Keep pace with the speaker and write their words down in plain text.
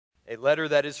A letter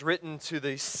that is written to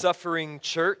the suffering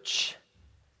church,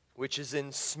 which is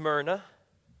in Smyrna.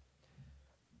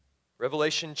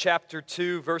 Revelation chapter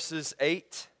 2, verses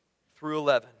 8 through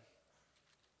 11.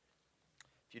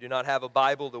 If you do not have a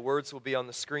Bible, the words will be on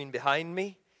the screen behind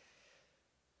me.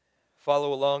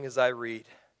 Follow along as I read.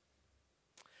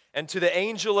 And to the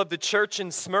angel of the church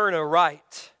in Smyrna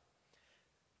write,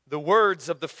 the words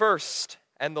of the first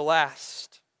and the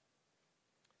last,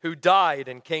 who died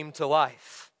and came to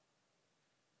life.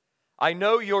 I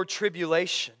know your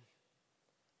tribulation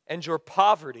and your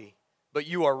poverty, but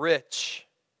you are rich.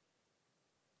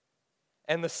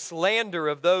 And the slander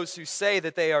of those who say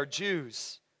that they are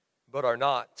Jews, but are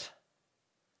not,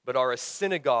 but are a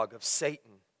synagogue of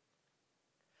Satan.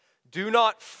 Do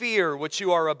not fear what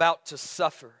you are about to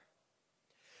suffer.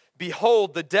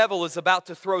 Behold, the devil is about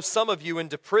to throw some of you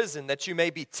into prison that you may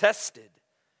be tested.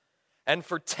 And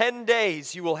for 10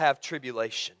 days you will have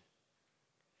tribulation.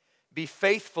 Be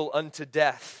faithful unto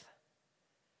death,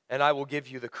 and I will give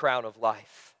you the crown of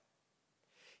life.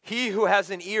 He who has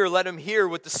an ear, let him hear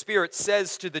what the Spirit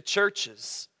says to the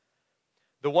churches.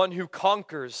 The one who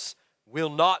conquers will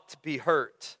not be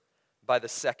hurt by the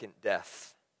second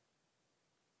death.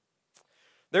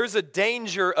 There's a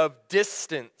danger of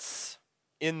distance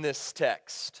in this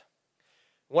text.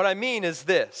 What I mean is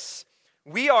this.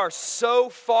 We are so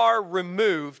far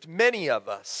removed, many of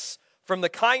us, from the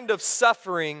kind of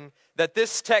suffering that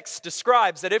this text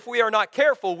describes, that if we are not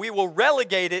careful, we will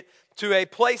relegate it to a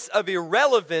place of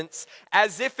irrelevance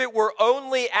as if it were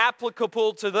only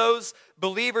applicable to those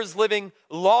believers living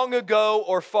long ago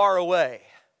or far away.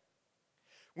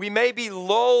 We may be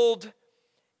lulled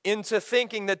into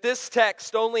thinking that this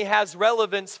text only has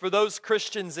relevance for those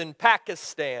Christians in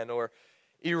Pakistan or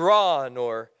Iran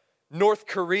or North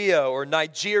Korea or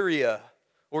Nigeria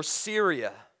or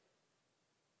Syria.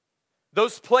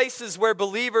 Those places where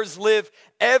believers live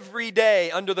every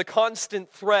day under the constant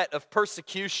threat of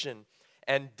persecution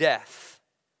and death.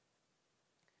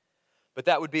 But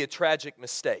that would be a tragic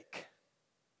mistake.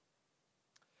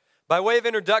 By way of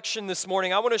introduction this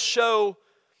morning, I want to show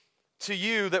to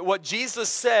you that what Jesus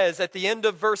says at the end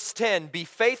of verse 10, be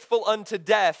faithful unto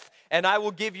death, and I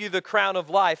will give you the crown of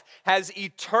life, has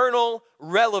eternal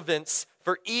relevance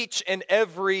for each and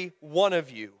every one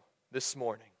of you this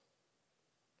morning.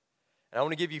 And I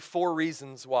want to give you 4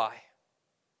 reasons why.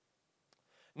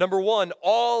 Number 1,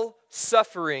 all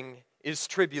suffering is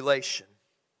tribulation.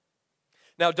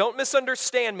 Now, don't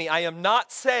misunderstand me. I am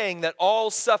not saying that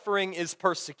all suffering is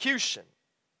persecution,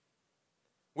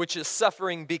 which is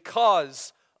suffering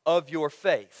because of your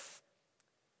faith.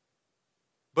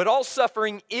 But all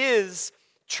suffering is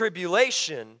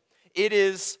tribulation. It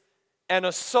is an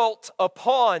assault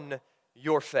upon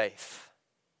your faith.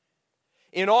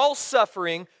 In all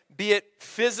suffering, be it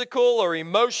physical or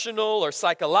emotional or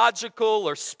psychological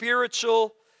or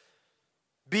spiritual,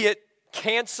 be it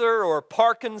cancer or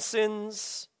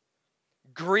Parkinson's,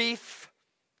 grief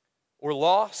or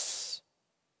loss,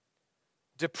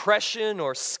 depression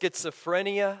or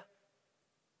schizophrenia,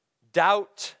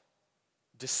 doubt,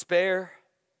 despair.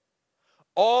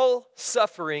 All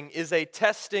suffering is a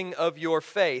testing of your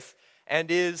faith and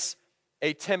is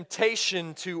a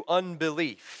temptation to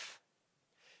unbelief.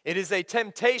 It is a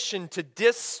temptation to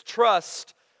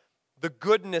distrust the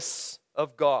goodness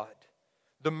of God,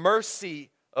 the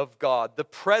mercy of God, the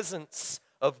presence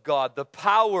of God, the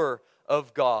power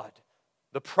of God,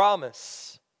 the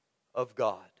promise of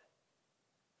God.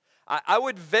 I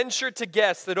would venture to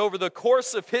guess that over the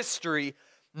course of history,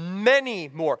 many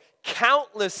more,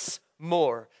 countless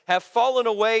more, have fallen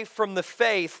away from the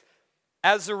faith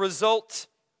as a result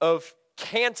of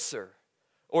cancer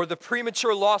or the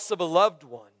premature loss of a loved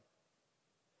one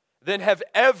than have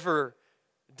ever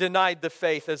denied the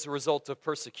faith as a result of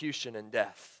persecution and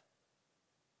death.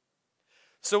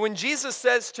 So when Jesus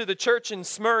says to the church in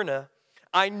Smyrna,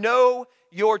 I know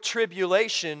your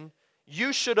tribulation,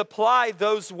 you should apply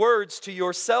those words to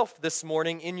yourself this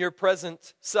morning in your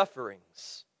present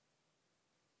sufferings.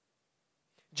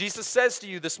 Jesus says to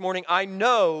you this morning, I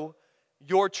know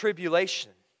your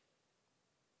tribulation.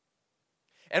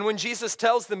 And when Jesus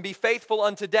tells them, be faithful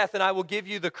unto death, and I will give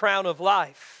you the crown of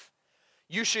life,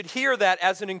 you should hear that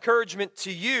as an encouragement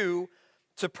to you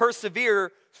to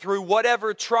persevere through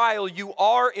whatever trial you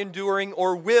are enduring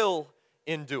or will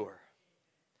endure.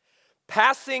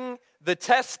 Passing the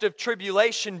test of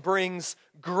tribulation brings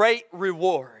great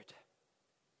reward.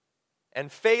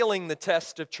 And failing the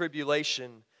test of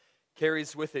tribulation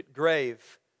carries with it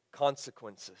grave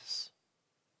consequences.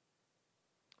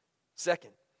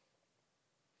 Second,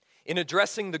 in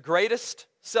addressing the greatest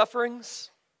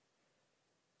sufferings,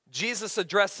 Jesus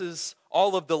addresses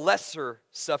all of the lesser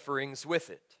sufferings with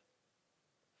it.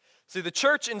 See, the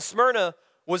church in Smyrna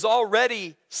was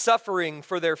already suffering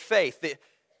for their faith.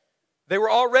 They were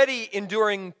already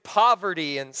enduring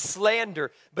poverty and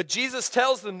slander, but Jesus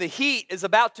tells them the heat is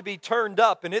about to be turned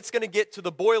up and it's going to get to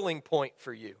the boiling point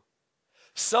for you.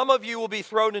 Some of you will be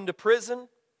thrown into prison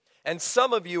and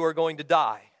some of you are going to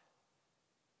die.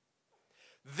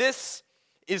 This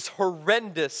is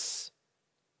horrendous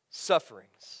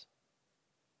sufferings.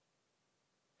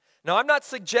 Now, I'm not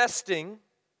suggesting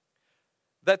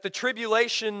that the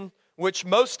tribulation which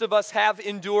most of us have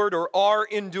endured or are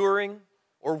enduring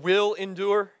or will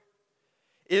endure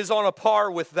is on a par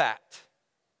with that.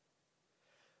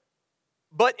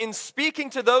 But in speaking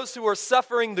to those who are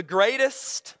suffering the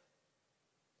greatest,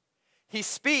 he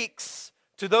speaks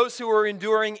to those who are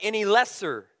enduring any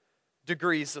lesser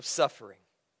degrees of suffering.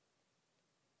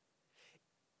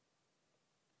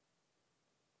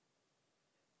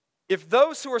 If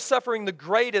those who are suffering the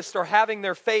greatest are having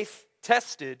their faith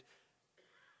tested,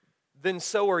 then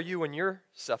so are you in your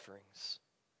sufferings.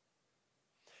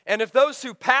 And if those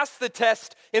who pass the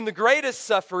test in the greatest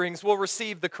sufferings will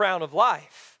receive the crown of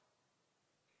life,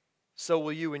 so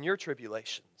will you in your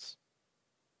tribulations.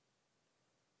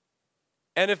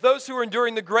 And if those who are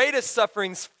enduring the greatest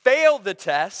sufferings fail the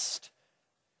test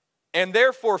and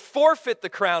therefore forfeit the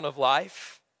crown of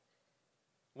life,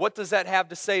 what does that have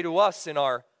to say to us in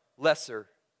our lesser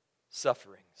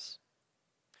sufferings?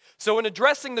 So in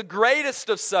addressing the greatest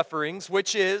of sufferings,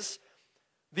 which is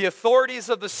the authorities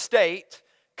of the state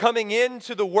coming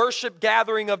into the worship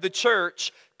gathering of the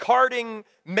church, carting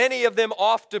many of them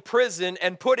off to prison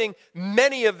and putting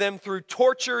many of them through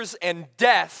tortures and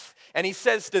death, and he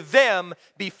says to them,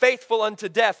 be faithful unto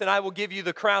death and I will give you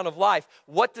the crown of life.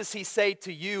 What does he say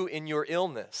to you in your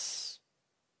illness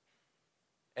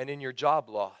and in your job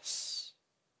loss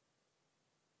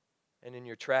and in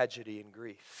your tragedy and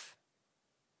grief?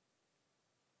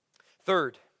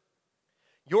 Third,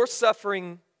 your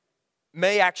suffering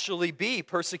may actually be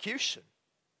persecution.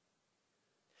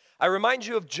 I remind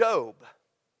you of Job,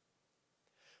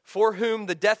 for whom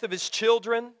the death of his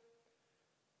children,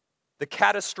 the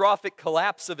catastrophic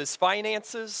collapse of his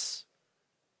finances,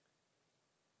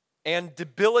 and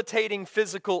debilitating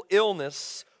physical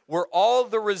illness were all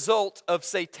the result of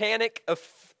satanic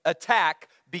attack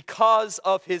because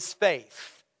of his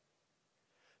faith.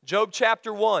 Job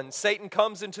chapter 1, Satan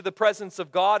comes into the presence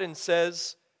of God and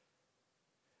says,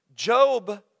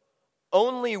 Job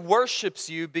only worships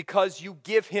you because you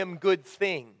give him good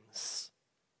things.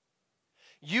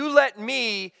 You let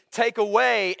me take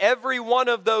away every one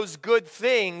of those good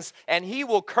things and he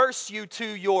will curse you to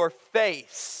your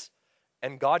face.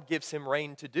 And God gives him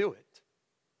rain to do it.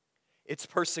 It's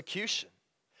persecution.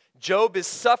 Job is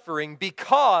suffering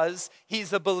because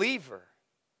he's a believer.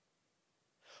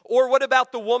 Or what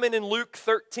about the woman in Luke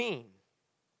 13?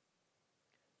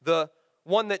 The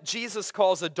one that Jesus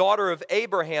calls a daughter of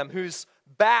Abraham, whose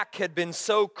back had been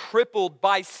so crippled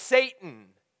by Satan,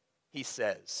 he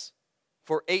says,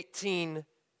 for 18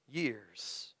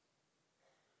 years.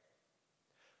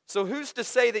 So who's to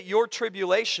say that your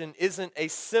tribulation isn't a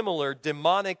similar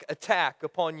demonic attack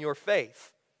upon your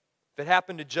faith? If it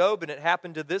happened to Job and it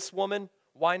happened to this woman,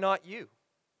 why not you?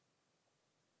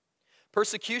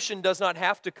 Persecution does not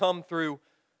have to come through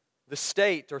the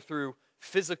state or through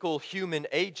physical human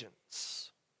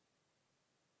agents.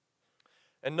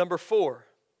 And number 4,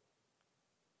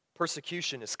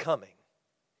 persecution is coming,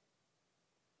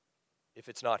 if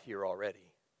it's not here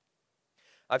already.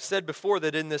 I've said before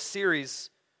that in this series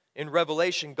in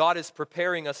Revelation, God is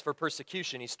preparing us for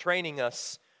persecution. He's training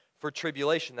us for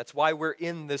tribulation. That's why we're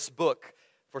in this book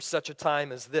for such a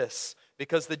time as this.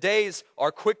 Because the days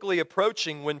are quickly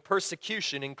approaching when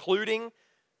persecution, including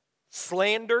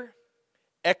slander,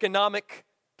 economic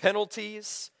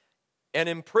penalties, and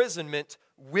imprisonment,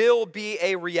 will be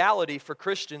a reality for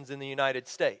Christians in the United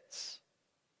States.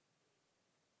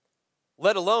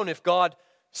 Let alone if God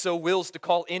so wills to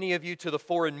call any of you to the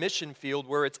foreign mission field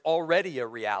where it's already a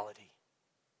reality.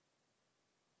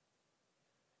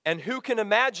 And who can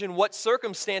imagine what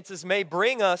circumstances may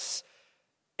bring us,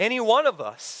 any one of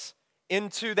us,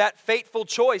 into that fateful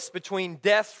choice between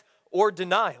death or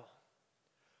denial?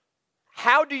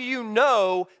 How do you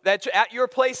know that at your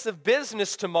place of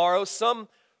business tomorrow, some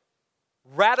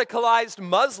radicalized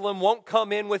Muslim won't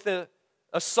come in with an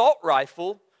assault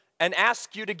rifle and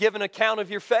ask you to give an account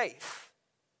of your faith?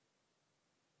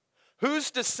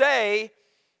 Who's to say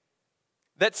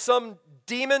that some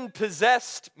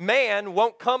demon-possessed man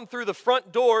won't come through the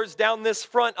front doors down this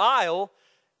front aisle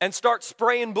and start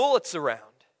spraying bullets around?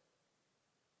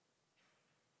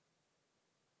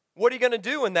 What are you going to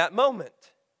do in that moment?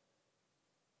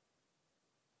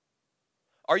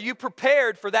 Are you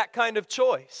prepared for that kind of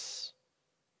choice?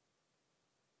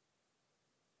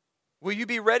 Will you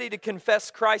be ready to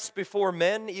confess Christ before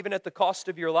men, even at the cost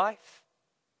of your life?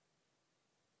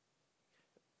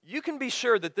 You can be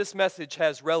sure that this message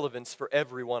has relevance for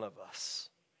every one of us.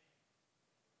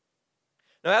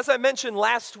 Now, as I mentioned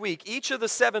last week, each of the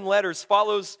 7 letters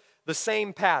follows the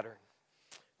same pattern.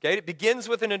 Okay, it begins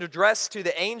with an address to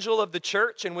the angel of the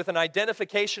church and with an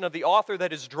identification of the author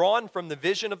that is drawn from the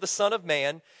vision of the Son of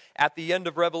Man at the end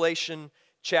of Revelation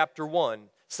chapter 1.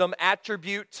 Some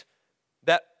attribute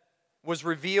that was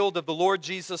revealed of the Lord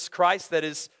Jesus Christ that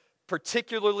is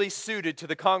particularly suited to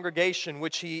the congregation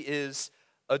which he is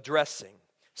addressing.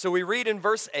 So we read in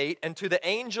verse 8, "And to the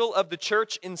angel of the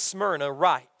church in Smyrna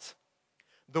write,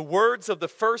 the words of the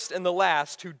first and the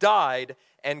last who died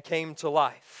and came to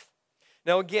life."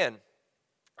 Now again,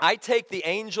 I take the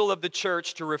angel of the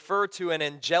church to refer to an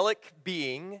angelic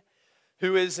being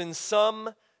who is in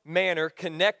some manner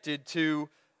connected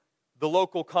to the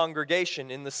local congregation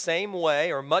in the same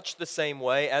way, or much the same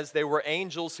way, as they were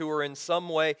angels who were in some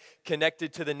way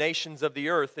connected to the nations of the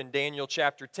earth in Daniel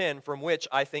chapter 10, from which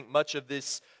I think much of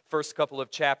this first couple of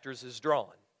chapters is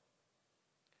drawn.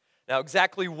 Now,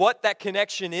 exactly what that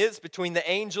connection is between the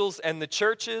angels and the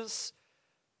churches,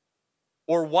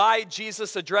 or why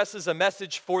Jesus addresses a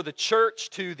message for the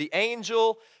church to the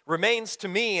angel, remains to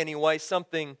me anyway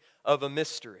something of a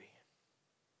mystery.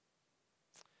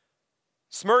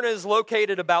 Smyrna is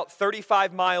located about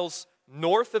 35 miles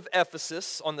north of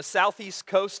Ephesus on the southeast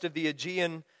coast of the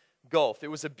Aegean Gulf. It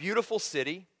was a beautiful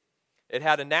city. It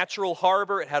had a natural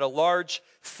harbor. It had a large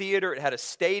theater. It had a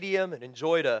stadium. It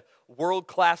enjoyed a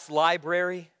world-class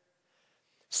library.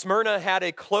 Smyrna had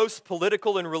a close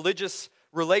political and religious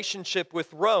relationship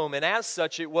with Rome, and as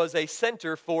such, it was a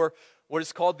center for what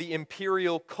is called the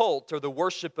imperial cult, or the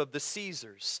worship of the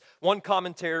Caesars. One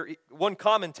commentator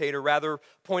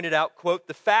pointed out, quote,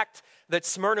 "The fact that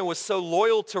Smyrna was so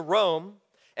loyal to Rome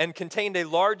and contained a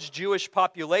large Jewish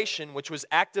population which was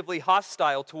actively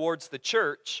hostile towards the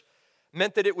church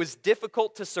meant that it was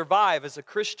difficult to survive as a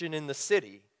Christian in the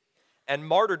city, and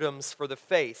martyrdoms for the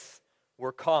faith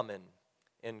were common,"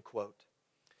 end quote.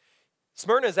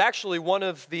 Smyrna is actually one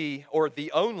of the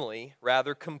only,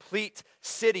 complete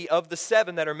city of the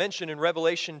 7 that are mentioned in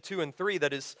Revelation 2 and 3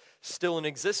 that is still in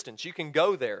existence. You can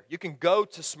go there. You can go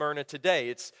to Smyrna today.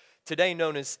 It's today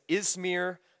known as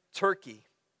Izmir, Turkey.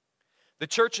 The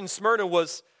church in Smyrna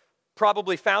was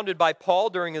probably founded by Paul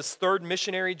during his 3rd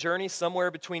missionary journey, somewhere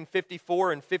between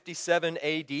 54 and 57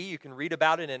 AD. You can read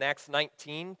about it in Acts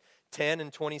 19, 10,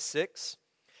 and 26.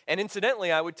 And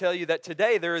incidentally, I would tell you that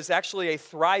today there is actually a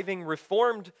thriving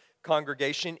Reformed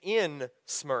congregation in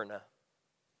Smyrna.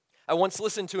 I once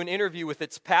listened to an interview with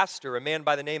its pastor, a man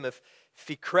by the name of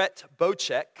Fikret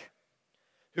Bocek,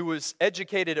 who was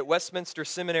educated at Westminster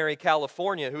Seminary,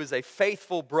 California, who is a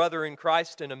faithful brother in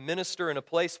Christ and a minister in a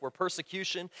place where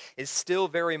persecution is still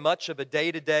very much of a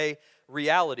day-to-day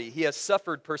reality. He has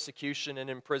suffered persecution and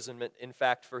imprisonment, in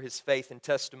fact, for his faith and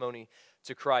testimony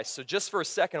to Christ. So just for a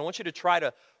second, I want you to try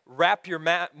to wrap your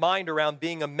mind around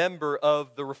being a member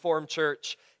of the Reformed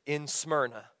Church in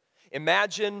Smyrna.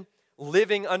 Imagine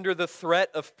living under the threat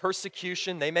of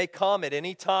persecution. They may come at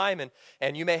any time,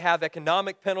 and you may have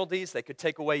economic penalties. They could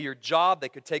take away your job. They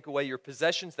could take away your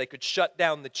possessions. They could shut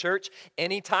down the church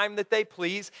anytime that they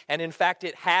please. And in fact,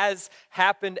 it has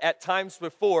happened at times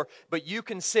before. But you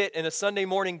can sit in a Sunday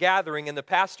morning gathering, and the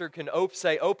pastor can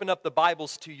say, "Open up the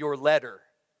Bibles to your letter."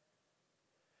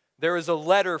 There is a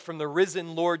letter from the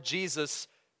risen Lord Jesus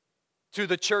to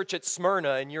the church at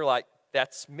Smyrna, and you're like,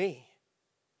 "That's me."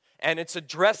 And it's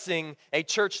addressing a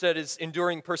church that is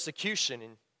enduring persecution,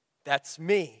 and that's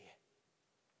me.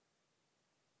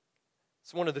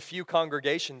 It's one of the few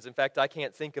congregations, in fact, I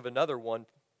can't think of another one,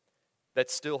 that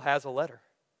still has a letter.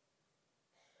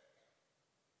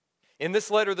 In this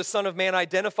letter, the Son of Man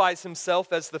identifies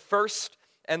himself as the first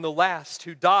and the last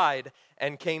who died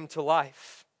and came to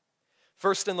life.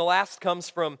 First and the last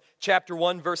comes from chapter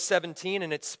 1, verse 17,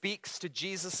 and it speaks to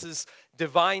Jesus'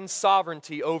 divine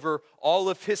sovereignty over all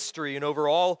of history and over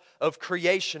all of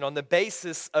creation on the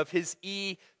basis of his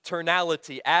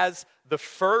eternality. As the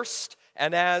first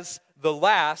and as the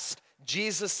last,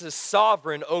 Jesus is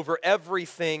sovereign over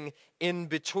everything in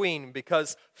between,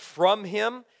 because from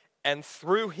him and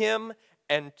through him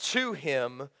and to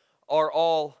him are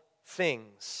all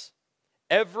things.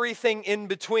 Everything in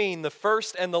between, the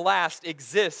first and the last,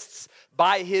 exists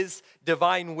by his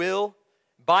divine will,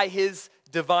 by his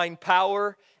divine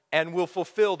power, and will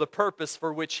fulfill the purpose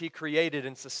for which he created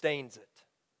and sustains it.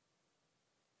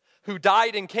 who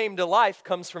died and came to life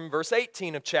comes from verse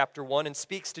 18 of chapter 1 and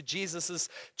speaks to Jesus'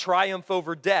 triumph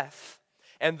over death.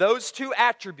 And those two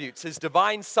attributes, his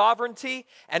divine sovereignty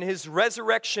and his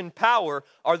resurrection power,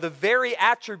 are the very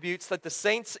attributes that the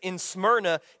saints in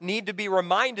Smyrna need to be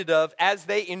reminded of as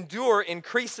they endure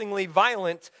increasingly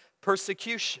violent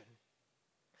persecution.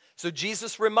 So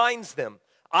Jesus reminds them,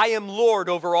 I am Lord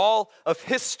over all of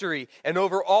history and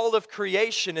over all of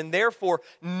creation, and therefore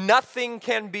nothing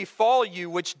can befall you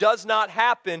which does not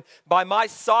happen by my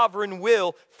sovereign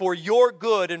will for your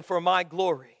good and for my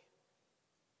glory.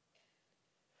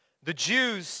 The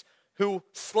Jews who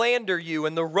slander you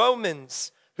and the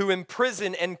Romans who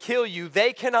imprison and kill you,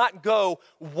 they cannot go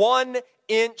 1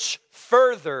 inch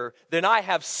further than I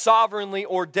have sovereignly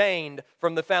ordained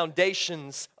from the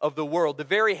foundations of the world. The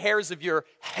very hairs of your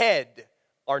head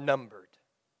are numbered.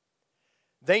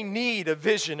 They need a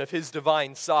vision of his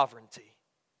divine sovereignty.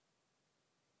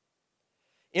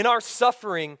 In our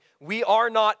suffering, we are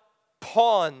not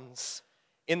pawns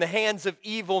in the hands of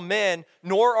evil men,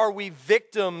 nor are we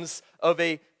victims of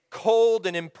a cold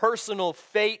and impersonal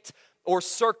fate or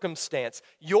circumstance.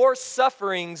 Your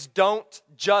sufferings don't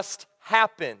just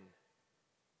happen.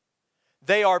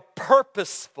 They are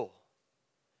purposeful,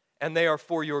 and they are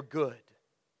for your good.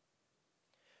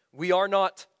 We are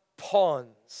not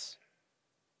pawns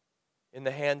in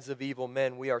the hands of evil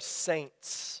men. We are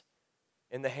saints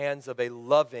in the hands of a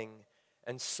loving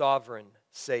and sovereign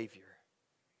Savior.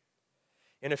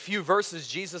 In a few verses,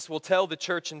 Jesus will tell the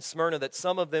church in Smyrna that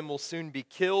some of them will soon be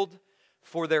killed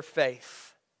for their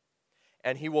faith,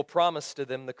 and he will promise to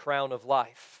them the crown of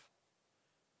life,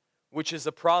 which is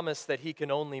a promise that he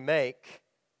can only make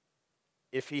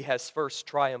if he has first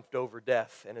triumphed over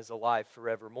death and is alive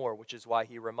forevermore, which is why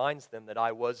he reminds them that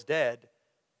I was dead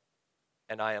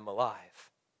and I am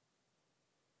alive.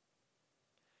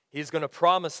 He's going to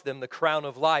promise them the crown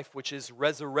of life, which is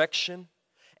resurrection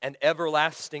and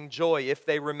everlasting joy if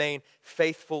they remain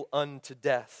faithful unto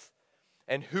death.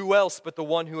 And who else but the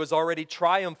one who has already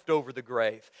triumphed over the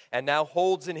grave and now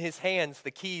holds in his hands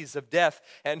the keys of death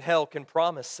and hell can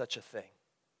promise such a thing?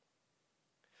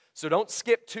 So don't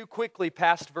skip too quickly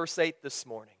past verse 8 this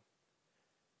morning.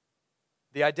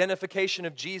 The identification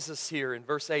of Jesus here in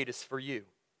verse 8 is for you.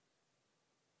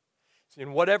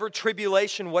 In whatever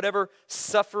tribulation, whatever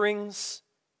sufferings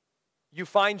you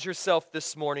find yourself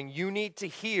this morning, you need to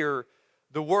hear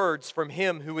the words from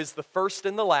him who is the first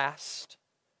and the last,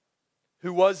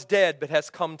 who was dead but has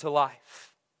come to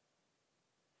life.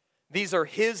 These are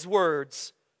his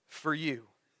words for you.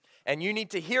 And you need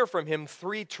to hear from him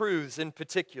 3 truths in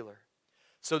particular,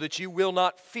 so that you will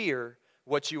not fear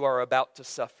what you are about to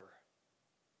suffer.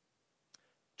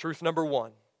 Truth number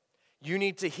 1, you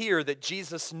need to hear that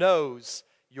Jesus knows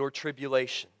your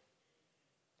tribulation.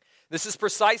 This is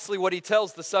precisely what he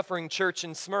tells the suffering church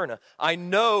in Smyrna. I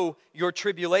know your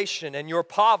tribulation and your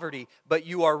poverty, but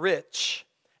you are rich.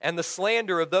 And the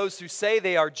slander of those who say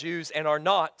they are Jews and are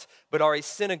not, but are a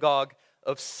synagogue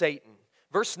of Satan.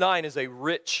 Verse 9 is a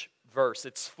rich verse.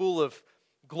 It's full of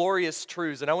glorious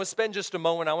truths. And I want to spend just a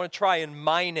moment, I want to try and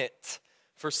mine it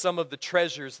for some of the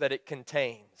treasures that it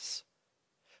contains.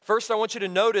 First, I want you to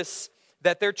notice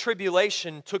that their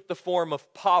tribulation took the form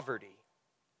of poverty.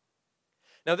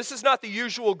 Now, this is not the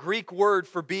usual Greek word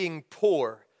for being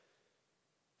poor,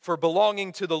 for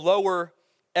belonging to the lower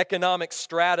economic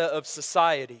strata of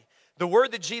society. The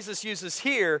word that Jesus uses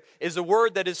here is a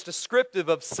word that is descriptive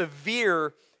of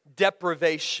severe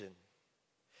deprivation.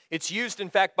 It's used, in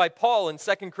fact, by Paul in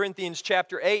 2 Corinthians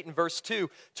chapter 8 and verse 2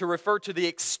 to refer to the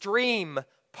extreme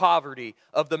poverty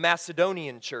of the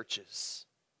Macedonian churches.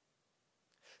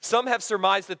 Some have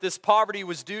surmised that this poverty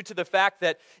was due to the fact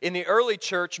that in the early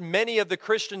church, many of the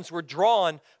Christians were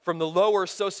drawn from the lower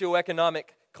socioeconomic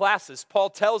classes.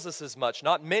 Paul tells us as much.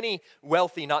 Not many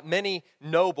wealthy, not many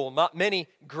noble, not many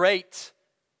great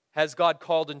has God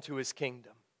called into his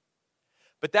kingdom.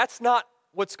 But that's not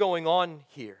what's going on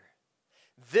here.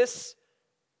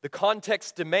 The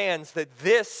context demands that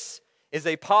this is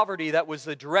a poverty that was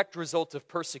the direct result of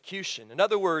persecution. In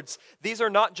other words, these are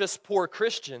not just poor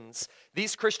Christians.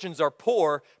 These Christians are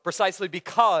poor precisely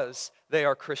because they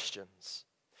are Christians.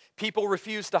 People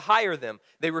refuse to hire them.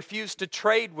 They refuse to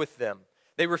trade with them.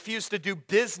 They refuse to do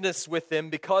business with them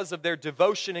because of their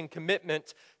devotion and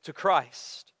commitment to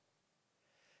Christ.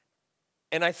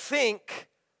 And I think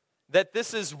that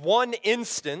this is one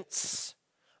instance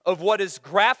of what is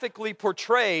graphically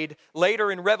portrayed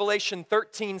later in Revelation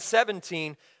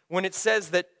 13:17, when it says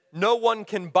that no one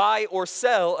can buy or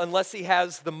sell unless he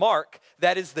has the mark,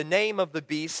 that is the name of the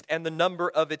beast and the number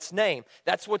of its name.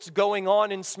 That's what's going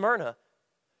on in Smyrna.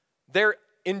 Their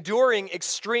enduring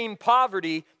extreme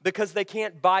poverty because they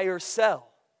can't buy or sell,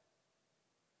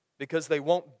 because they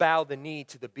won't bow the knee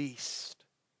to the beast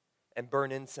and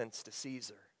burn incense to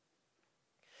Caesar.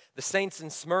 The saints in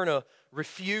Smyrna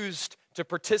refused to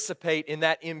participate in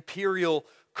that imperial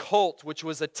cult, which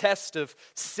was a test of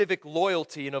civic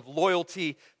loyalty and of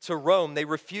loyalty to Rome. They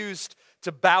refused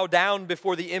to bow down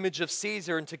before the image of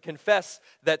Caesar and to confess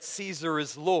that Caesar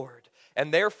is Lord.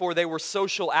 And therefore they were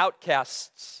social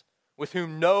outcasts with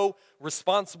whom no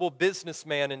responsible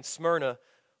businessman in Smyrna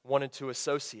wanted to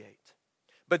associate.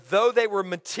 But though they were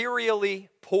materially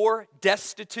poor,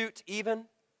 destitute even,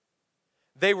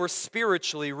 they were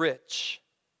spiritually rich.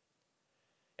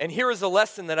 And here is a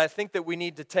lesson that I think that we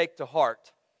need to take to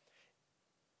heart.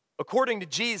 According to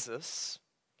Jesus,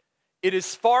 it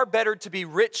is far better to be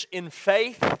rich in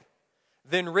faith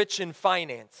than rich in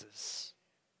finances.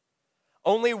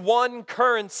 Only one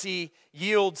currency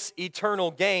yields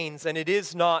eternal gains, and it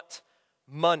is not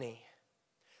money.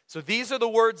 So these are the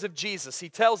words of Jesus. He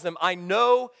tells them, I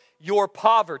know your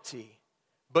poverty,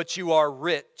 but you are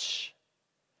rich.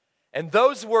 And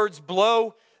those words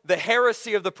blow the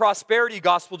heresy of the prosperity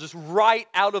gospel just right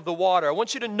out of the water. I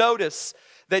want you to notice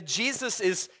that Jesus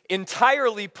is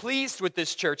entirely pleased with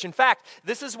this church. In fact,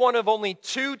 this is one of only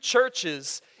 2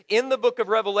 churches in the book of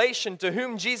Revelation to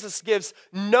whom Jesus gives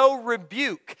no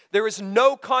rebuke. There is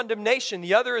no condemnation.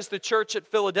 The other is the church at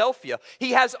Philadelphia.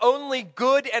 He has only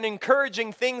good and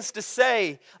encouraging things to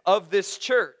say of this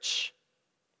church.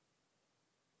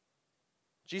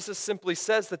 Jesus simply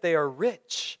says that they are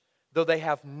rich, though they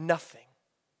have nothing.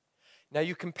 Now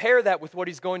you compare that with what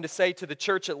he's going to say to the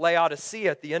church at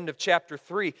Laodicea at the end of chapter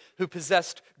 3, who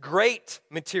possessed great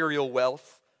material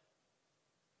wealth,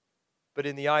 but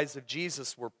in the eyes of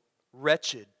Jesus were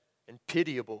wretched and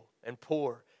pitiable and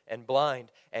poor and blind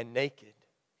and naked.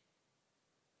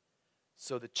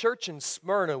 So the church in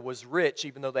Smyrna was rich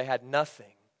even though they had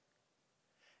nothing.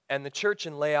 And the church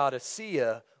in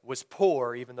Laodicea was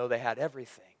poor even though they had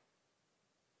everything.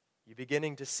 You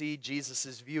beginning to see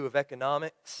Jesus' view of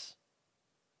economics?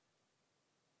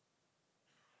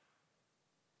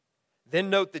 Then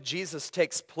note that Jesus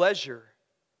takes pleasure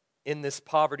in this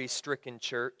poverty-stricken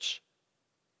church,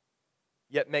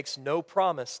 yet makes no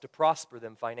promise to prosper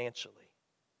them financially.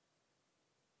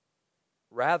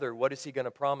 Rather, what is he going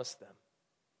to promise them?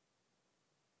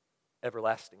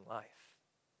 Everlasting life.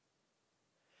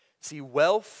 See,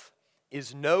 wealth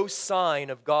is no sign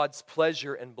of God's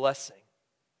pleasure and blessing.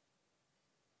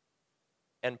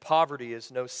 And poverty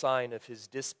is no sign of his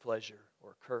displeasure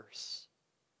or curse.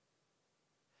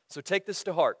 So take this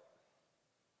to heart.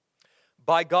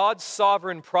 By God's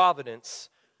sovereign providence,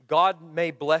 God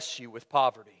may bless you with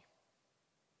poverty,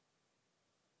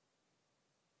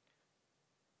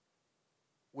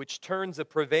 which turns a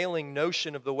prevailing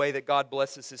notion of the way that God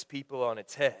blesses his people on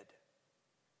its head.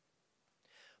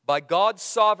 By God's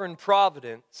sovereign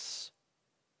providence,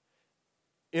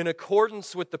 in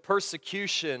accordance with the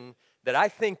persecution that I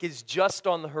think is just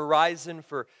on the horizon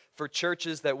for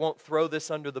churches that won't throw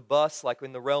this under the bus, like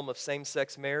in the realm of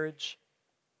same-sex marriage,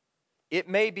 it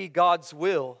may be God's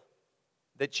will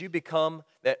that you become,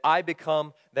 that I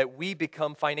become, that we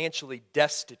become financially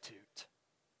destitute.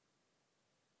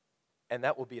 And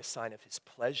that will be a sign of his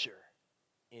pleasure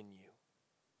in you.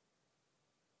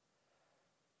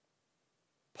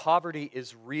 Poverty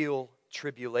is real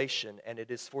tribulation, and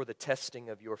it is for the testing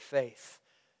of your faith.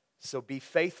 So be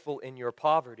faithful in your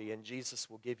poverty, and Jesus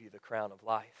will give you the crown of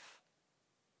life.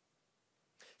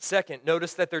 Second,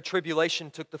 notice that their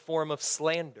tribulation took the form of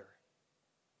slander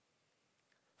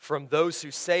from those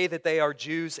who say that they are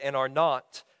Jews and are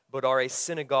not, but are a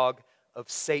synagogue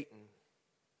of Satan.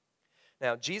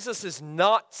 Now, Jesus is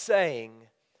not saying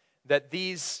that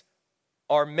these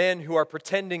are men who are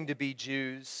pretending to be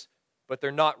Jews, but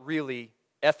they're not really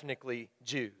ethnically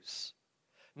Jews.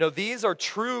 No, these are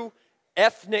true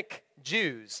ethnic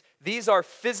Jews. These are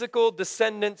physical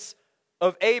descendants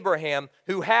of Abraham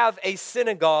who have a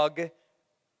synagogue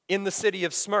in the city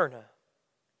of Smyrna.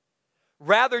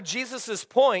 Rather, Jesus'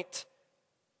 point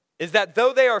is that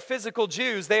though they are physical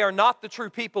Jews, they are not the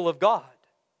true people of God.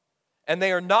 And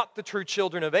they are not the true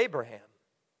children of Abraham.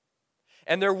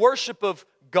 And their worship of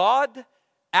God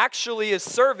actually is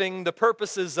serving the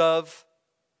purposes of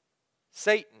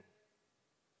Satan.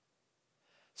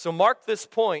 So mark this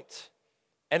point,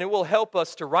 and it will help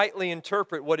us to rightly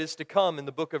interpret what is to come in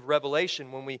the book of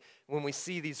Revelation when we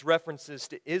see these references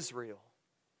to Israel.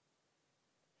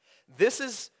 This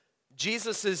is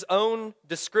Jesus' own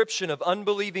description of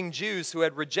unbelieving Jews who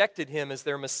had rejected him as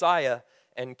their Messiah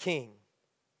and King.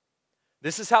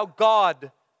 This is how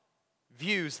God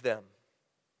views them.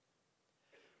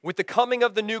 With the coming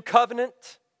of the new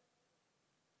covenant,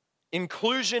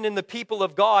 inclusion in the people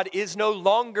of God is no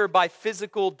longer by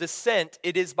physical descent,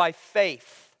 it is by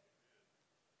faith.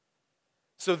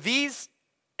 So these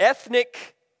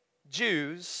ethnic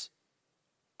Jews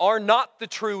are not the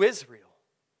true Israel.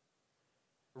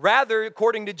 Rather,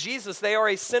 according to Jesus, they are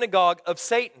a synagogue of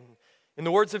Satan. In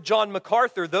the words of John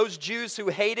MacArthur, those Jews who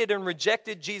hated and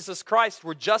rejected Jesus Christ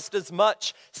were just as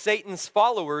much Satan's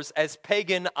followers as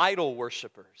pagan idol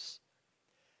worshipers.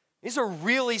 These are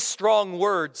really strong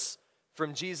words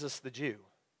from Jesus the Jew.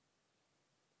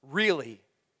 Really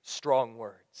strong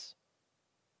words.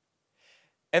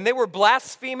 And they were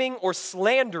blaspheming or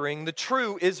slandering the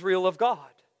true Israel of God,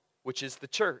 which is the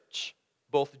church,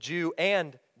 both Jew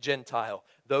and Gentile,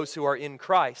 those who are in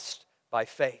Christ by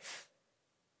faith.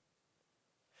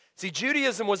 See,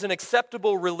 Judaism was an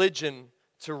acceptable religion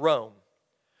to Rome.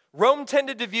 Rome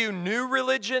tended to view new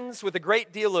religions with a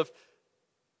great deal of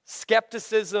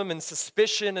skepticism and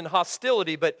suspicion and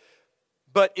hostility, but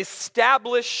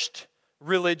established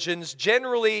religions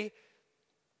generally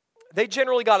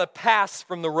got a pass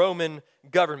from the Roman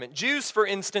government. Jews, for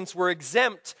instance, were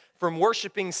exempt from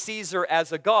worshiping Caesar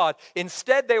as a god.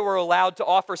 Instead, they were allowed to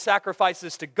offer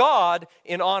sacrifices to God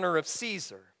in honor of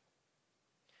Caesar,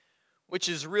 which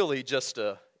is really just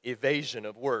an evasion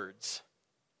of words.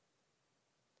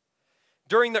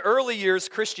 During the early years,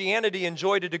 Christianity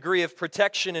enjoyed a degree of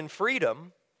protection and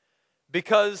freedom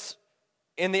because,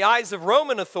 in the eyes of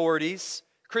Roman authorities,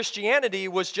 Christianity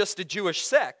was just a Jewish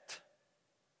sect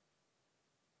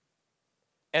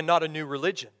and not a new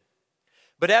religion.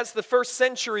 But as the first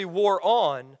century wore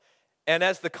on, and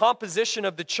as the composition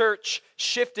of the church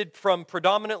shifted from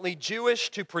predominantly Jewish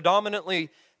to predominantly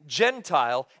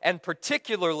Gentile, and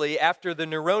particularly after the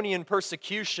Neronian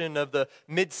persecution of the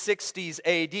mid-60s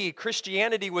AD,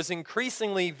 Christianity was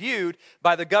increasingly viewed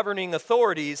by the governing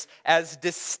authorities as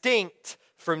distinct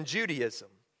from Judaism.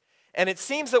 And it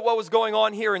seems that what was going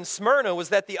on here in Smyrna was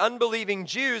that the unbelieving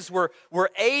Jews were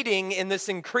aiding in this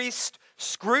increased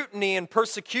scrutiny and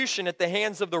persecution at the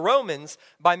hands of the Romans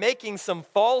by making some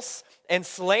false and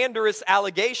slanderous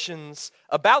allegations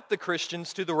about the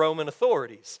Christians to the Roman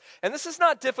authorities. And this is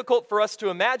not difficult for us to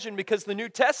imagine because the New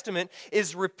Testament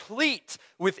is replete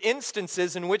with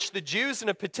instances in which the Jews in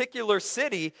a particular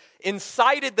city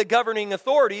incited the governing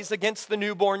authorities against the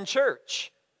newborn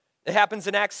church. It happens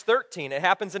in Acts 13, it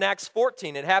happens in Acts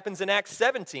 14, it happens in Acts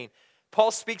 17. Paul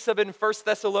speaks of it in 1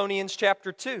 Thessalonians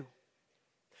chapter 2.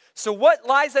 So what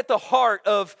lies at the heart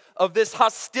of this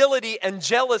hostility and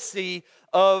jealousy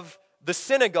of the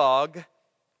synagogue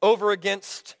over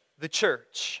against the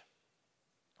church?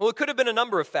 Well, it could have been a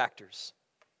number of factors.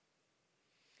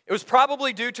 It was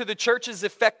probably due to the church's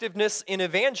effectiveness in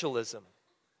evangelism.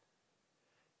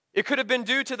 It could have been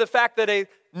due to the fact that a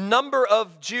number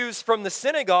of Jews from the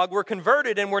synagogue were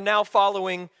converted and were now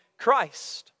following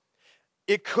Christ.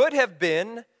 It could have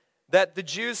been that the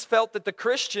Jews felt that the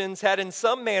Christians had in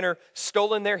some manner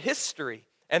stolen their history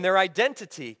and their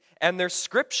identity and their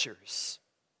scriptures.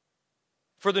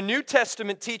 For the New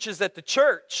Testament teaches that the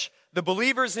church, the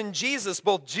believers in Jesus,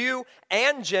 both Jew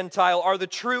and Gentile, are the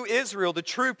true Israel, the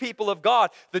true people of God,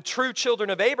 the true children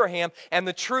of Abraham, and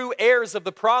the true heirs of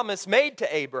the promise made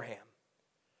to Abraham.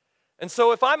 And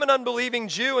so if I'm an unbelieving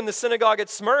Jew in the synagogue at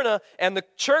Smyrna and the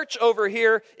church over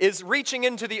here is reaching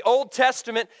into the Old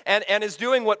Testament and is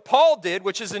doing what Paul did,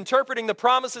 which is interpreting the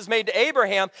promises made to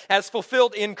Abraham as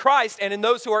fulfilled in Christ and in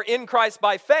those who are in Christ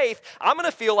by faith, I'm going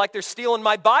to feel like they're stealing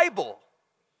my Bible.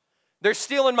 They're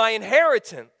stealing my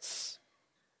inheritance.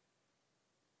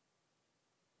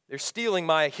 They're stealing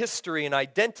my history and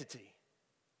identity.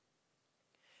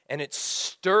 And it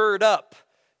stirred up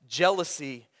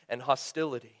jealousy and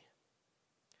hostility.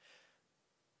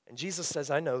 And Jesus says,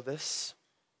 I know this.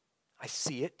 I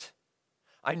see it.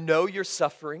 I know your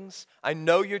sufferings. I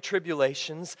know your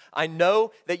tribulations. I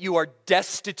know that you are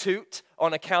destitute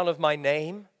on account of my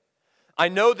name. I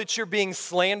know that you're being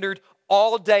slandered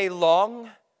all day long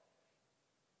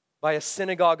by a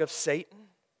synagogue of Satan.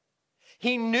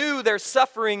 He knew their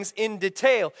sufferings in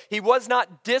detail. He was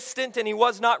not distant and he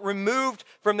was not removed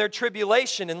from their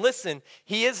tribulation. And listen,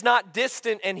 he is not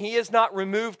distant and he is not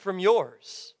removed from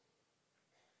yours.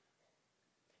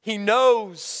 He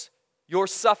knows your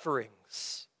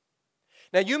sufferings.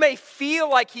 Now, you may feel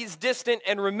like he's distant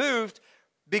and removed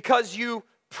because you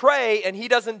pray and he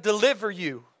doesn't deliver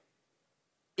you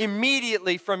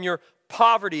immediately from your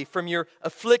poverty, from your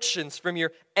afflictions, from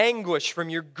your anguish, from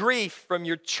your grief, from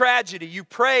your tragedy. You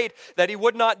prayed that he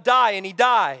would not die and he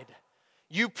died.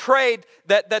 You prayed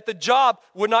that the job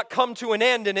would not come to an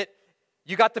end and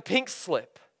you got the pink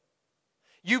slip.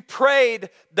 You prayed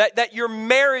that your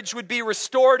marriage would be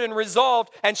restored and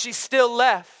resolved, and she still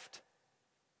left.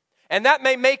 And that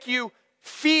may make you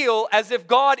feel as if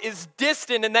God is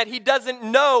distant and that He doesn't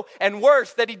know, and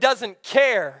worse, that He doesn't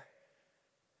care.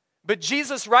 But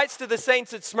Jesus writes to the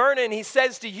saints at Smyrna, and He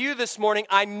says to you this morning,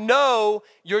 I know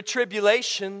your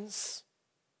tribulations.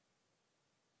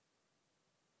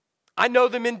 I know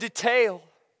them in detail.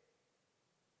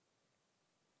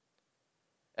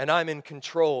 And I'm in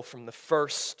control from the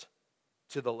first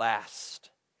to the last.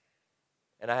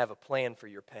 And I have a plan for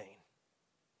your pain.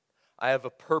 I have a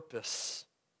purpose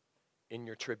in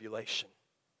your tribulation.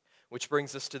 Which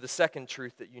brings us to the second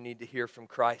truth that you need to hear from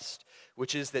Christ,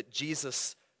 which is that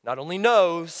Jesus not only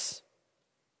knows,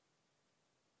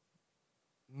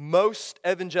 most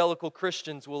evangelical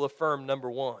Christians will affirm,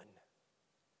 number one,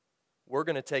 we're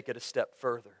going to take it a step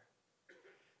further.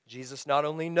 Jesus not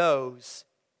only knows,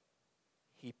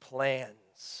 He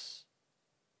plans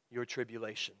your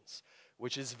tribulations,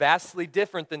 which is vastly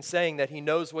different than saying that He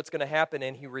knows what's going to happen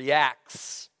and He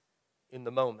reacts in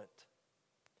the moment.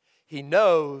 He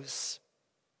knows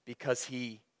because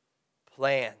He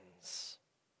plans.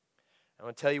 I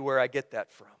want to tell you where I get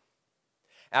that from.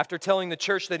 After telling the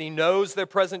church that He knows their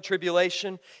present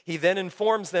tribulation, He then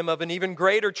informs them of an even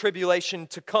greater tribulation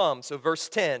to come. So verse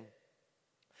 10,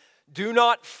 do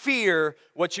not fear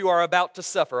what you are about to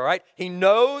suffer, all right? He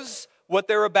knows what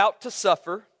they're about to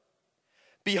suffer.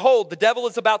 Behold, the devil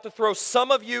is about to throw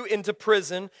some of you into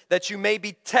prison that you may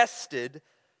be tested,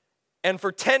 and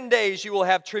for 10 days you will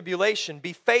have tribulation.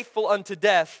 Be faithful unto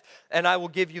death, and I will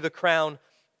give you the crown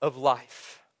of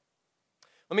life.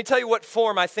 Let me tell you what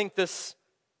form I think this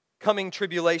coming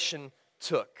tribulation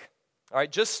took. All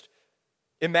right, just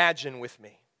imagine with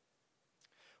me.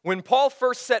 When Paul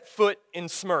first set foot in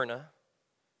Smyrna,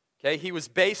 okay, he was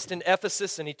based in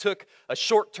Ephesus, and he took a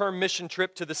short-term mission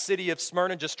trip to the city of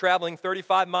Smyrna, just traveling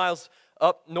 35 miles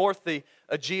up north the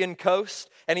Aegean coast.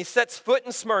 And he sets foot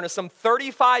in Smyrna some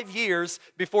 35 years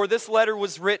before this letter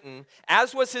was written.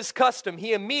 As was his custom,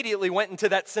 he immediately went into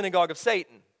that synagogue of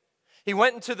Satan. He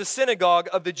went into the synagogue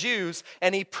of the Jews,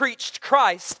 and he preached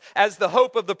Christ as the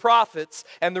hope of the prophets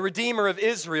and the Redeemer of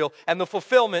Israel and the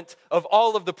fulfillment of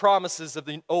all of the promises of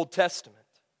the Old Testament.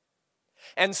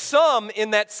 And some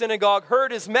in that synagogue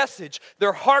heard his message.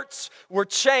 Their hearts were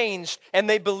changed, and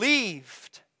they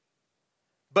believed.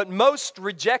 But most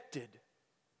rejected,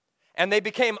 and they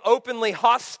became openly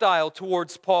hostile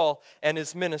towards Paul and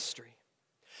his ministry.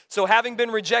 So having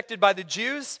been rejected by the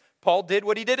Jews, Paul did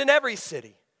what he did in every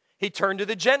city. He turned to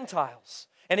the Gentiles,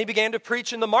 and he began to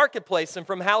preach in the marketplace and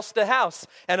from house to house.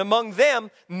 And among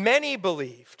them, many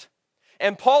believed.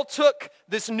 And Paul took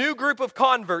this new group of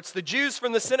converts, the Jews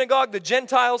from the synagogue, the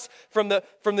Gentiles from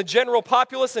the general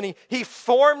populace, and he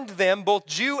formed them, both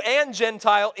Jew and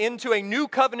Gentile, into a new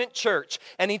covenant church.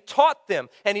 And he taught them,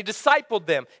 and he discipled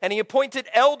them, and he appointed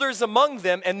elders among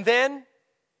them, and then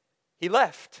he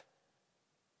left.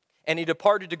 And he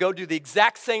departed to go do the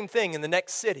exact same thing in the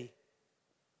next city,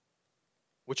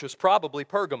 which was probably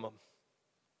Pergamum.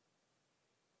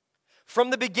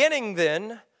 From the beginning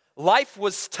then, life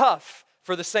was tough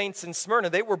for the saints in Smyrna.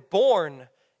 They were born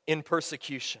in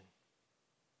persecution.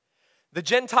 The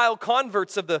Gentile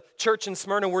converts of the church in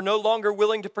Smyrna were no longer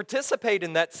willing to participate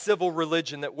in that civil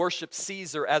religion that worshiped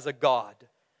Caesar as a god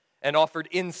and offered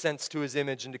incense to his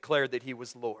image and declared that he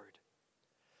was Lord.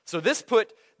 So this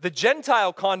put the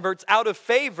Gentile converts out of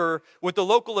favor with the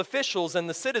local officials and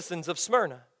the citizens of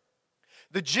Smyrna.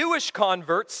 The Jewish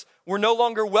converts were no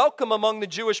longer welcome among the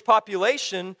Jewish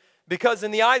population because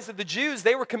in the eyes of the Jews,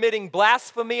 they were committing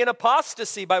blasphemy and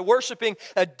apostasy by worshiping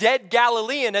a dead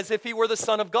Galilean as if he were the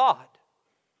Son of God.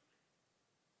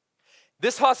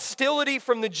 This hostility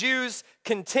from the Jews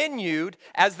continued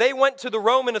as they went to the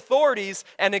Roman authorities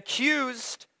and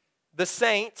accused the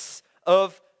saints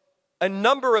of a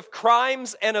number of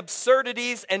crimes and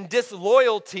absurdities and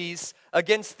disloyalties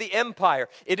against the empire.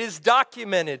 It is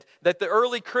documented that the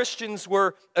early Christians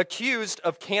were accused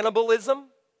of cannibalism.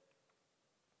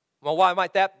 Well, why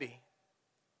might that be?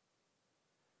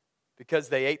 Because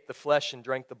they ate the flesh and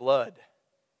drank the blood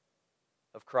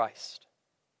of Christ.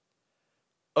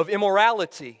 Of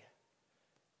immorality,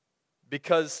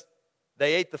 because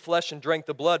they ate the flesh and drank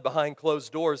the blood behind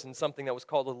closed doors in something that was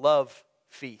called a love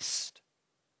feast,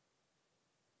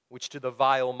 which to the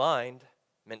vile mind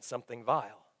meant something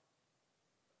vile.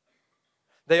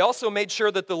 They also made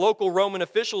sure that the local Roman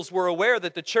officials were aware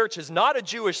that the church is not a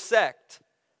Jewish sect,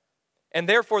 and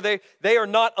therefore they are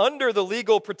not under the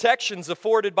legal protections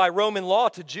afforded by Roman law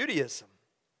to Judaism.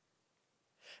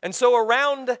 And so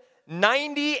around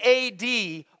 90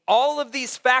 AD, all of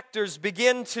these factors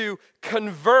begin to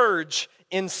converge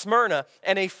in Smyrna,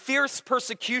 and a fierce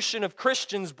persecution of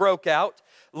Christians broke out,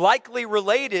 likely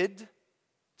related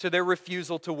to their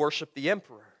refusal to worship the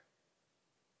emperor.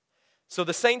 So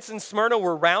the saints in Smyrna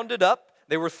were rounded up,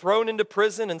 they were thrown into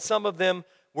prison, and some of them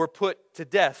were put to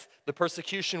death. The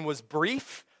persecution was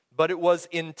brief, but it was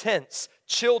intense.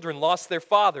 Children lost their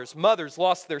fathers, mothers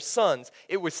lost their sons.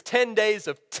 It was 10 days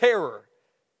of terror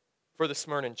for the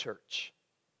Smyrna church.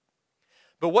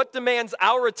 But what demands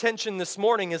our attention this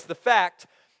morning is the fact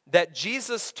that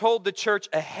Jesus told the church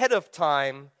ahead of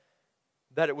time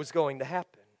that it was going to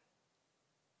happen.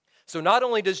 So not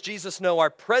only does Jesus know our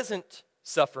present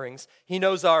sufferings, he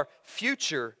knows our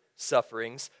future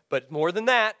sufferings, but more than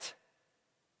that,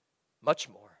 much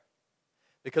more.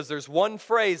 Because there's one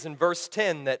phrase in verse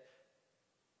 10 that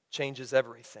changes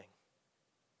everything.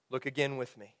 Look again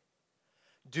with me.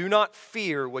 Do not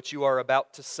fear what you are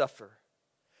about to suffer.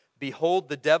 Behold,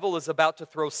 the devil is about to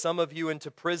throw some of you into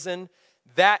prison,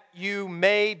 that you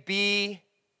may be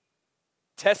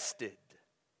tested.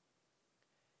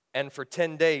 And for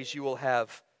 10 days you will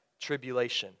have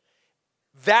tribulation.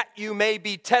 That you may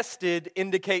be tested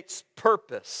indicates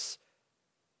purpose.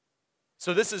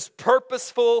 So this is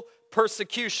purposeful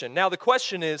persecution. Now the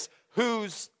question is,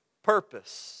 whose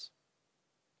purpose?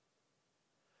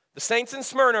 The saints in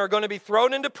Smyrna are going to be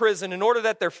thrown into prison in order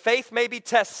that their faith may be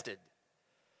tested.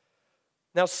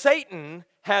 Now Satan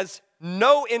has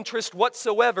no interest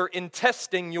whatsoever in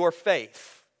testing your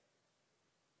faith.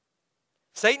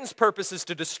 Satan's purpose is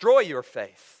to destroy your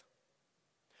faith.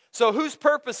 So whose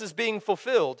purpose is being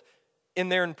fulfilled in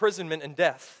their imprisonment and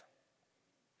death?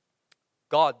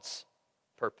 God's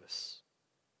purpose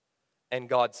and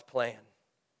God's plan.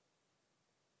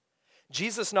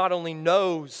 Jesus not only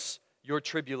knows your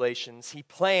tribulations, he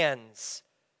plans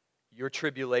your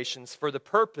tribulations for the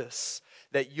purpose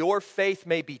that your faith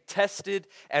may be tested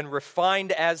and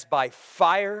refined as by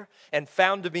fire and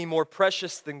found to be more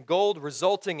precious than gold,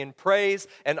 resulting in praise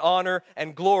and honor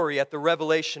and glory at the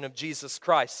revelation of Jesus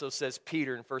Christ. So says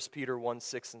Peter in 1 Peter 1,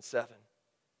 6 and 7.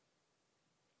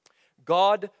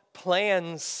 God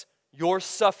plans your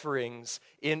sufferings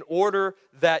in order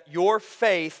that your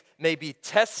faith may be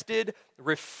tested,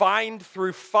 refined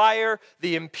through fire,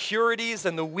 the impurities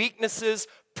and the weaknesses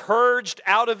purged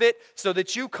out of it, so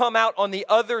that you come out on the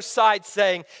other side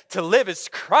saying, to live is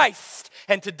Christ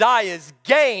and to die is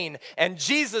gain. And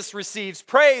Jesus receives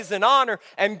praise and honor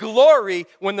and glory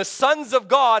when the sons of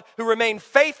God who remain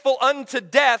faithful unto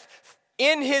death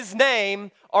in his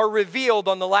name are revealed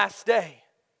on the last day.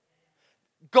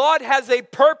 God has a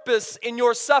purpose in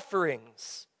your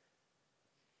sufferings,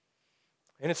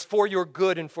 and it's for your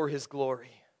good and for his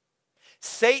glory.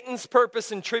 Satan's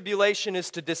purpose in tribulation is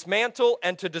to dismantle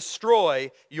and to destroy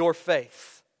your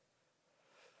faith.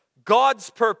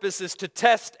 God's purpose is to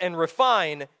test and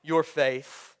refine your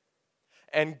faith,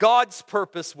 and God's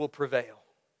purpose will prevail.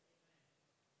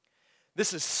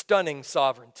 This is stunning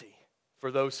sovereignty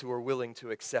for those who are willing to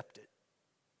accept it,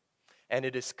 and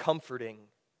it is comforting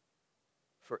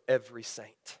for every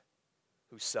saint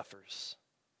who suffers.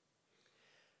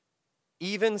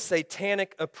 Even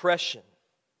satanic oppression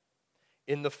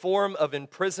in the form of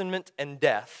imprisonment and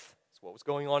death, that's what was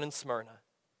going on in Smyrna,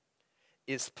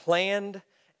 is planned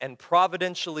and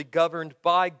providentially governed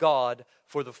by God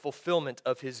for the fulfillment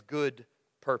of his good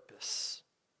purpose.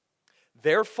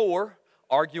 Therefore,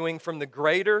 arguing from the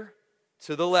greater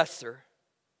to the lesser,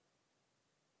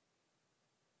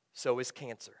 so is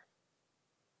cancer.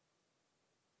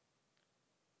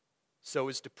 So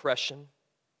is depression.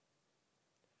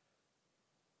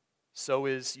 So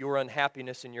is your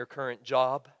unhappiness in your current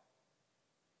job.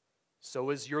 So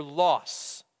is your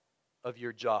loss of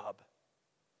your job.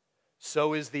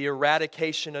 So is the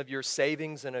eradication of your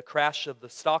savings in a crash of the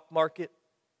stock market.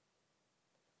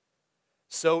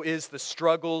 So is the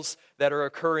struggles that are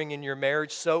occurring in your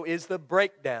marriage. So is the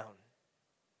breakdown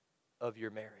of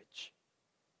your marriage.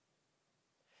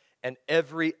 And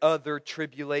every other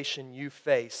tribulation you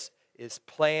face is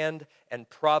planned and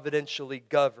providentially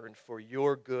governed for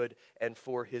your good and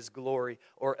for his glory,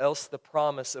 or else the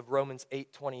promise of Romans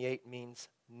 8:28 means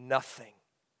nothing.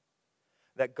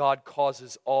 That God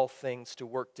causes all things to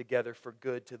work together for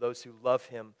good to those who love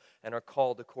him and are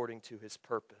called according to his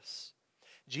purpose.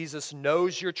 Jesus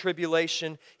knows your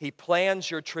tribulation. He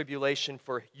plans your tribulation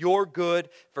for your good,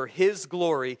 for his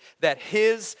glory, that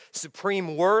his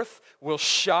supreme worth will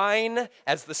shine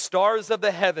as the stars of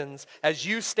the heavens as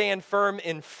you stand firm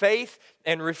in faith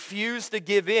and refuse to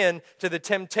give in to the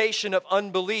temptation of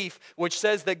unbelief, which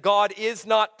says that God is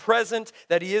not present,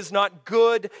 that he is not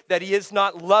good, that he is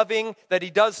not loving, that he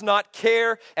does not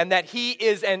care, and that he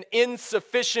is an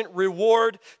insufficient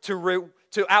reward to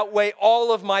to outweigh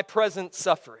all of my present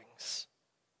sufferings.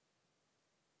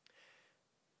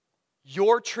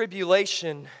 Your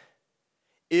tribulation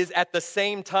is at the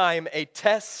same time a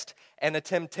test and a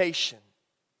temptation.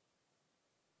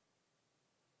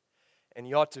 And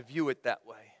you ought to view it that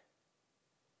way.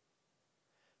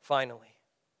 Finally,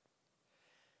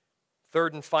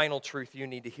 third and final truth you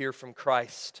need to hear from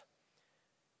Christ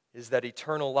is that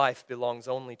eternal life belongs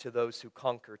only to those who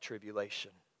conquer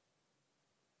tribulation.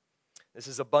 This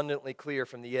is abundantly clear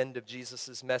from the end of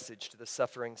Jesus' message to the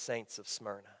suffering saints of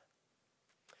Smyrna.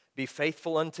 Be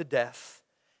faithful unto death,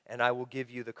 and I will give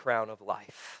you the crown of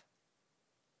life.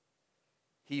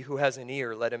 He who has an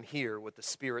ear, let him hear what the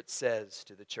Spirit says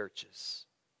to the churches.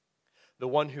 The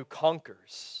one who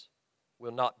conquers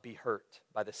will not be hurt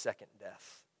by the second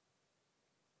death.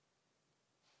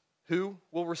 Who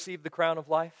will receive the crown of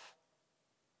life?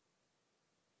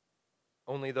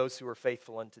 Only those who are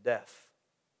faithful unto death.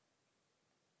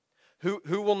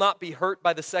 Who will not be hurt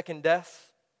by the second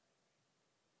death?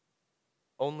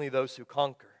 Only those who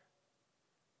conquer.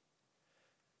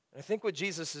 And I think what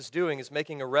Jesus is doing is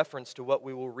making a reference to what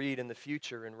we will read in the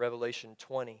future in Revelation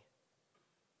 20,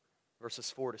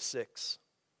 verses 4 to 6.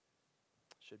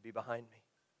 Should be behind me.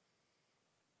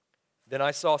 Then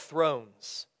I saw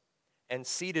thrones, and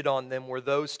seated on them were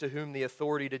those to whom the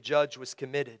authority to judge was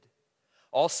committed.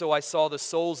 Also I saw the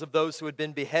souls of those who had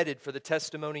been beheaded for the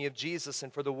testimony of Jesus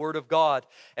and for the word of God,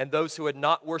 and those who had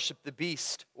not worshipped the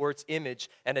beast or its image,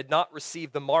 and had not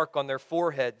received the mark on their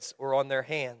foreheads or on their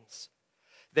hands.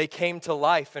 They came to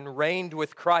life and reigned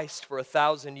with Christ for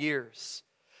 1,000 years.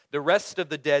 The rest of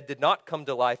the dead did not come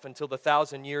to life until the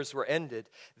 1,000 years were ended.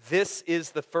 This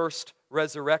is the first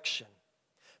resurrection.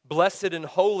 Blessed and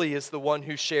holy is the one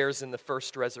who shares in the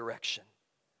first resurrection.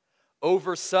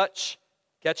 Over such,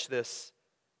 catch this,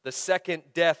 the second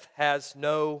death has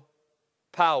no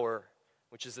power,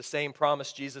 which is the same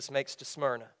promise Jesus makes to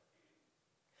Smyrna.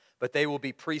 But they will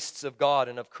be priests of God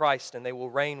and of Christ, and they will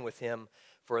reign with him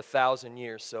for 1,000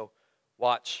 years. So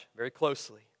watch very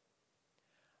closely.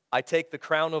 I take the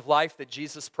crown of life that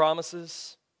Jesus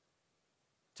promises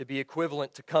to be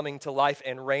equivalent to coming to life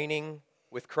and reigning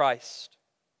with Christ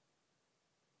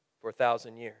for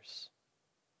 1,000 years,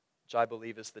 which I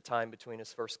believe is the time between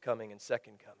his first coming and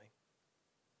second coming.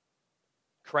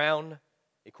 Crown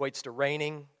equates to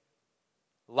reigning.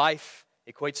 Life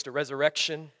equates to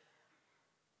resurrection.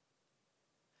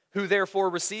 Who therefore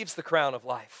receives the crown of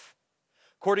life?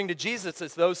 According to Jesus,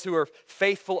 it's those who are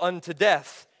faithful unto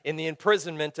death in the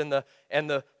imprisonment and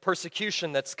the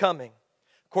persecution that's coming.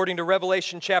 According to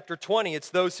Revelation chapter 20, it's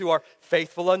those who are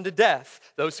faithful unto death,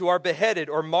 those who are beheaded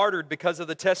or martyred because of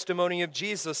the testimony of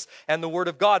Jesus and the Word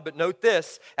of God. But note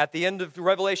this, at the end of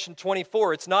Revelation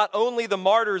 24, it's not only the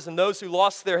martyrs and those who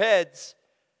lost their heads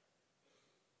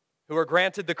who are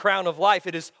granted the crown of life.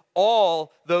 It is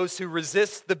all those who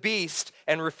resist the beast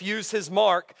and refuse his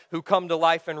mark who come to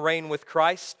life and reign with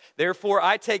Christ. Therefore,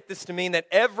 I take this to mean that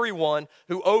everyone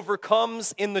who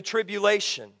overcomes in the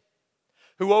tribulation,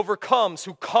 who overcomes,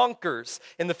 who conquers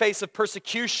in the face of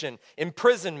persecution,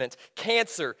 imprisonment,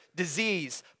 cancer,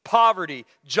 disease, poverty,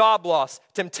 job loss,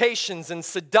 temptations and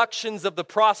seductions of the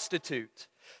prostitute,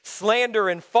 slander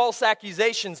and false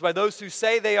accusations by those who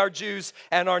say they are Jews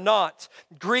and are not,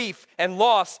 grief and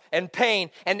loss and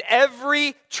pain, and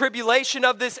every tribulation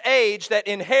of this age that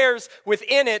inheres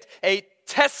within it a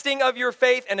testing of your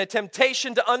faith and a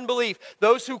temptation to unbelief.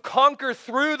 Those who conquer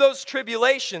through those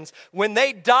tribulations, when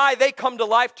they die, they come to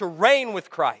life to reign with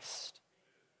Christ.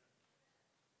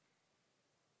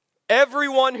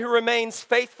 Everyone who remains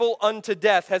faithful unto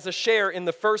death has a share in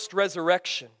the first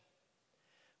resurrection,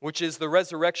 which is the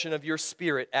resurrection of your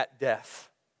spirit at death.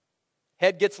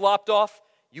 Head gets lopped off,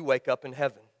 you wake up in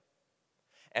heaven.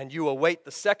 And you await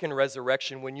the second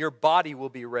resurrection when your body will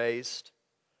be raised,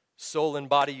 soul and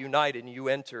body united, and you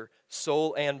enter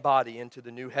soul and body into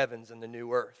the new heavens and the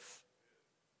new earth.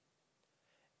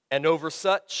 And over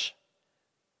such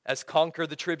as conquer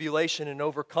the tribulation and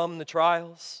overcome the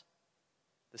trials,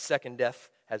 the second death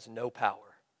has no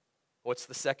power. What's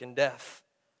the second death?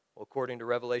 Well, according to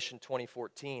Revelation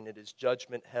 20:14, it is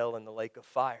judgment, hell, and the lake of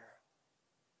fire.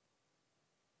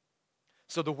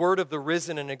 So the word of the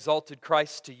risen and exalted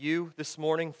Christ to you this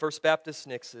morning, First Baptist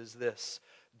Nix, is this: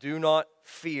 do not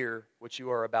fear what you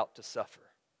are about to suffer.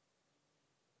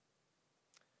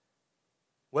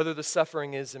 Whether the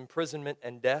suffering is imprisonment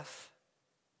and death,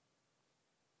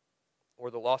 or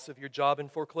the loss of your job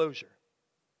and foreclosure,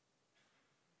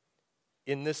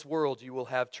 in this world you will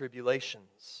have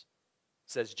tribulations,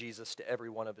 says Jesus to every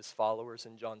one of his followers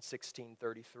in John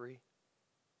 16:33.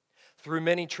 Through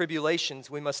many tribulations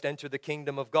we must enter the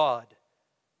kingdom of God,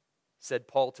 said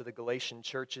Paul to the Galatian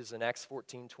churches in Acts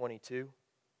 14:22.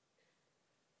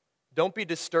 Don't be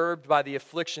disturbed by the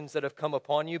afflictions that have come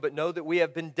upon you, but know that we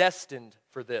have been destined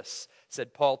for this,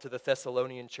 said Paul to the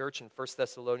Thessalonian church in 1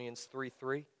 Thessalonians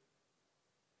 3:3.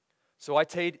 So I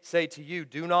say to you,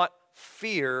 do not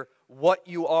fear what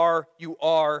you will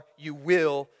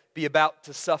be about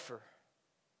to suffer.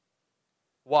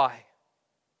 Why?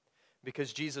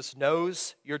 Because Jesus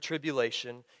knows your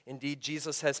tribulation. Indeed,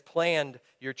 Jesus has planned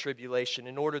your tribulation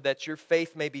in order that your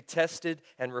faith may be tested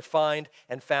and refined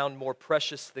and found more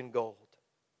precious than gold.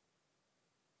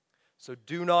 So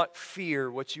do not fear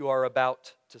what you are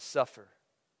about to suffer.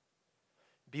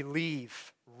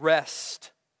 Believe,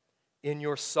 rest in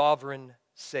your sovereign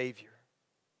Savior.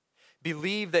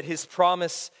 Believe that His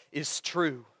promise is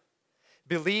true.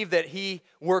 Believe that He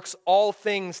works all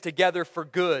things together for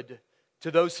good to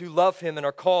those who love Him and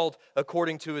are called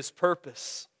according to His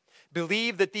purpose.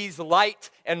 Believe that these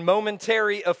light and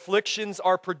momentary afflictions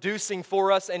are producing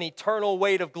for us an eternal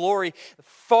weight of glory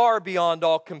far beyond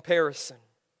all comparison.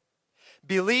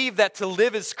 Believe that to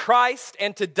live is Christ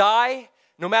and to die,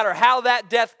 no matter how that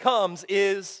death comes,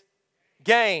 is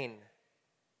gain.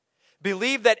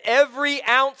 Believe that every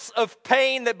ounce of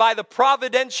pain that by the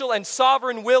providential and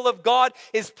sovereign will of God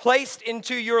is placed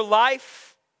into your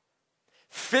life,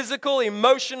 physical,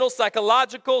 emotional,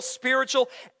 psychological, spiritual,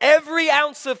 every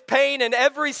ounce of pain and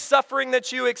every suffering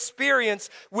that you experience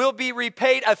will be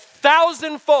repaid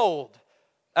 1,000-fold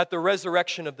at the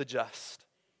resurrection of the just.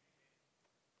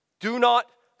 Do not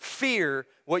fear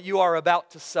what you are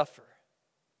about to suffer.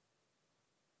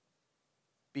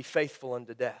 Be faithful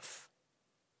unto death.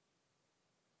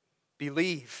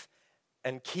 Believe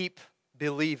and keep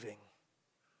believing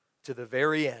to the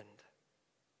very end,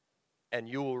 and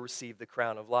you will receive the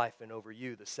crown of life, and over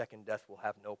you the second death will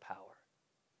have no power.